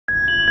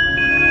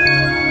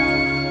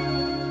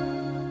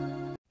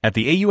At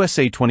the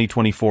AUSA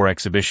 2024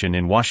 exhibition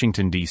in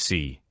Washington,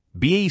 D.C.,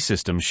 BAE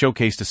Systems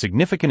showcased a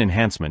significant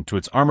enhancement to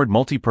its Armored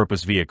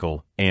Multi-Purpose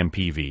Vehicle,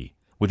 AMPV,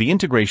 with the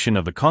integration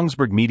of the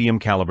KONGSBERG Medium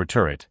Caliber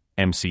Turret,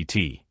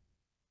 MCT.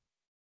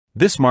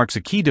 This marks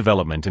a key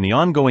development in the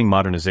ongoing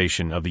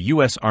modernization of the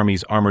U.S.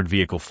 Army's armored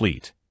vehicle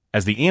fleet,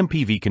 as the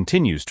AMPV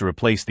continues to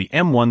replace the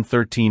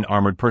M113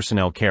 Armored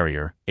Personnel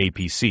Carrier,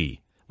 APC,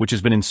 which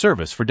has been in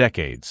service for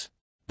decades.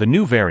 The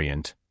new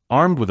variant,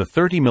 armed with a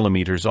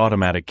 30mm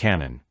automatic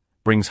cannon,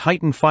 brings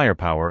heightened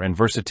firepower and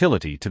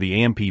versatility to the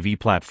AMPV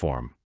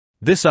platform.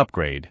 This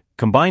upgrade,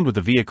 combined with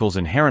the vehicle's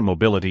inherent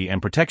mobility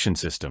and protection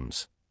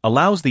systems,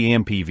 allows the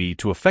AMPV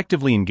to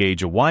effectively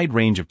engage a wide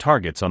range of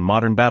targets on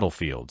modern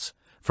battlefields,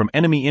 from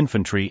enemy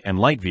infantry and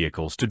light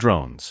vehicles to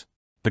drones.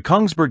 The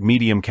KONGSBERG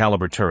Medium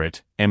Caliber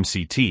Turret,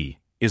 MCT,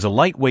 is a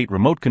lightweight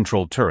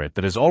remote-controlled turret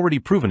that has already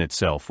proven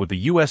itself with the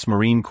U.S.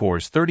 Marine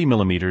Corps'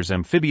 30mm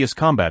Amphibious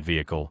Combat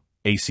Vehicle,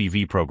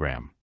 ACV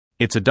program.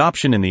 Its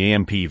adoption in the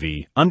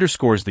AMPV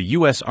underscores the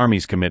U.S.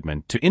 Army's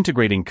commitment to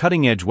integrating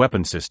cutting-edge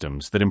weapon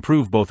systems that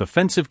improve both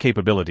offensive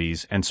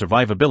capabilities and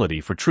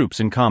survivability for troops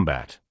in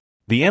combat.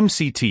 The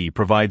MCT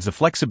provides the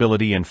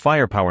flexibility and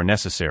firepower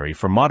necessary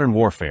for modern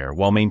warfare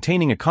while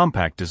maintaining a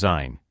compact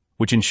design,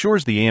 which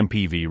ensures the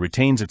AMPV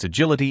retains its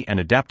agility and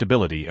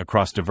adaptability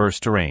across diverse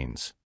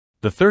terrains.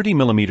 The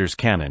 30mm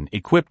cannon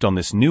equipped on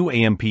this new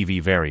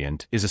AMPV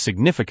variant is a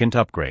significant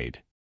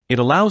upgrade. It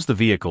allows the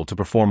vehicle to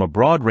perform a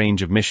broad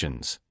range of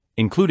missions,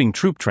 including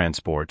troop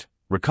transport,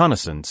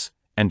 reconnaissance,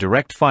 and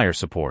direct fire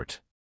support.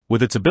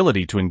 With its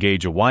ability to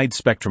engage a wide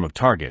spectrum of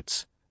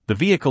targets, the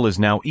vehicle is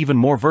now even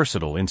more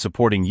versatile in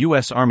supporting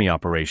U.S. Army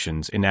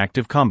operations in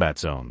active combat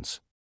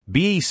zones.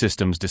 BAE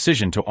Systems'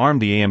 decision to arm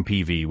the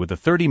AMPV with a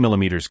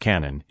 30mm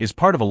cannon is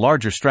part of a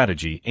larger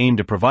strategy aimed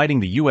at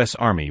providing the U.S.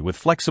 Army with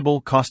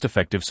flexible,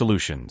 cost-effective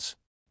solutions.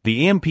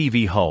 The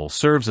AMPV hull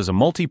serves as a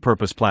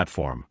multi-purpose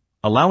platform,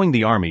 allowing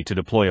the Army to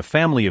deploy a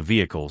family of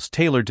vehicles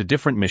tailored to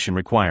different mission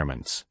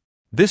requirements.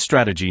 This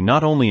strategy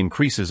not only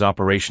increases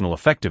operational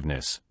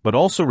effectiveness, but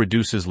also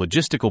reduces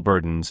logistical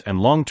burdens and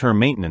long-term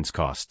maintenance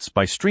costs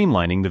by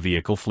streamlining the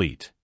vehicle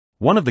fleet.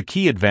 One of the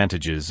key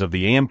advantages of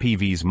the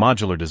AMPV's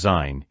modular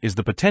design is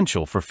the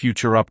potential for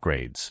future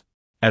upgrades.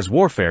 As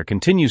warfare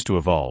continues to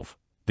evolve,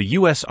 the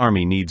U.S.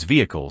 Army needs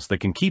vehicles that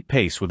can keep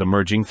pace with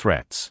emerging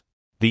threats.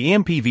 The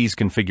AMPV's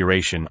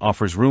configuration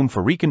offers room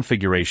for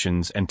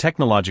reconfigurations and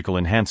technological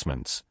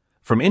enhancements,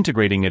 from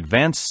integrating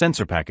advanced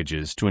sensor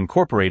packages to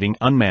incorporating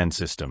unmanned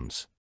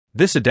systems.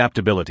 This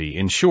adaptability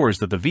ensures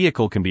that the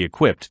vehicle can be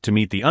equipped to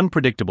meet the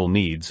unpredictable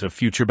needs of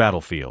future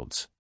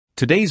battlefields.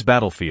 Today's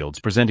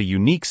battlefields present a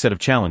unique set of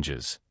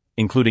challenges,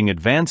 including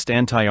advanced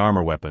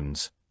anti-armor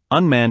weapons,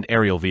 unmanned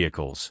aerial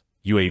vehicles,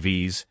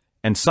 UAVs,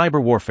 and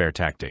cyber warfare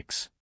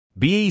tactics.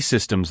 BAE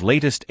Systems'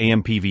 latest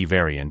AMPV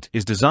variant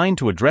is designed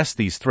to address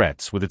these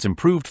threats with its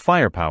improved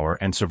firepower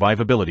and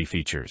survivability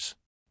features.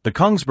 The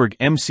KONGSBERG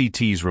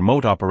MCT's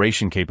remote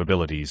operation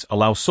capabilities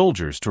allow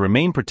soldiers to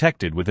remain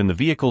protected within the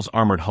vehicle's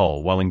armored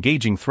hull while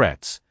engaging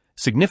threats,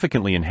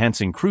 significantly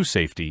enhancing crew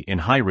safety in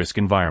high-risk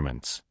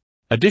environments.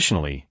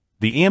 Additionally,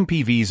 the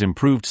AMPV's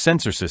improved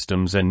sensor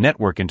systems and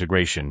network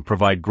integration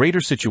provide greater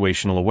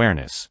situational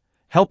awareness,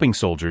 helping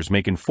soldiers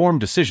make informed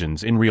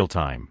decisions in real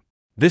time.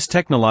 This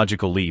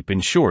technological leap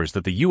ensures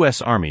that the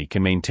U.S. Army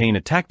can maintain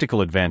a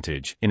tactical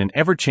advantage in an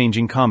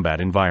ever-changing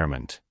combat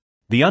environment.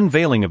 The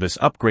unveiling of this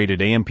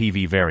upgraded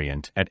AMPV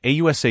variant at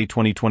AUSA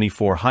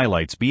 2024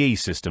 highlights BAE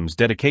Systems'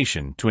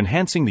 dedication to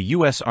enhancing the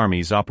U.S.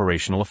 Army's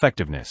operational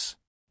effectiveness.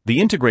 The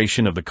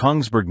integration of the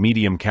KONGSBERG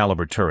Medium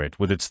Caliber Turret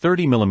with its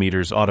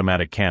 30mm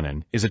automatic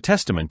cannon is a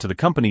testament to the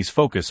company's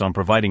focus on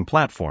providing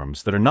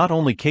platforms that are not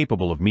only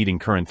capable of meeting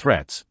current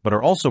threats, but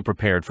are also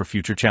prepared for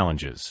future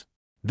challenges.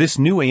 This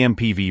new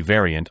AMPV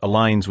variant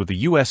aligns with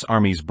the U.S.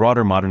 Army's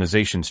broader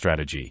modernization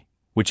strategy,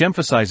 which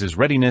emphasizes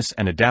readiness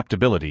and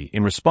adaptability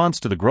in response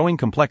to the growing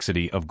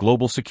complexity of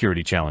global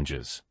security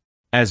challenges.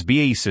 As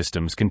BAE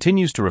Systems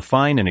continues to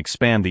refine and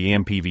expand the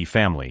AMPV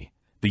family,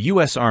 the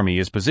U.S. Army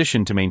is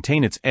positioned to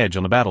maintain its edge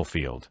on the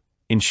battlefield,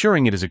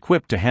 ensuring it is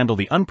equipped to handle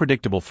the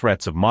unpredictable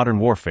threats of modern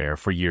warfare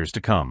for years to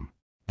come.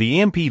 The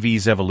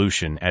AMPV's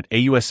evolution at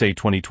AUSA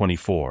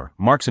 2024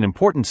 marks an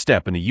important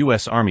step in the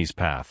U.S. Army's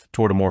path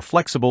toward a more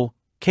flexible,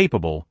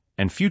 capable,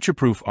 and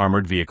future-proof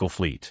armored vehicle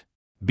fleet.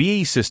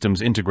 BAE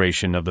Systems'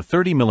 integration of the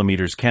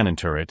 30mm cannon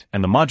turret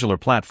and the modular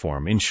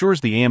platform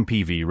ensures the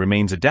AMPV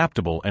remains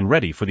adaptable and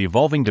ready for the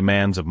evolving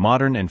demands of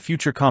modern and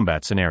future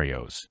combat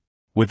scenarios.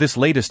 With this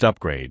latest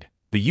upgrade,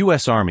 the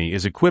U.S. Army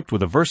is equipped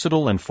with a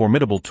versatile and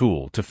formidable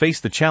tool to face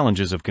the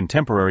challenges of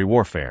contemporary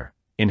warfare,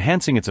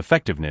 enhancing its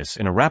effectiveness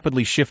in a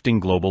rapidly shifting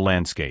global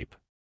landscape.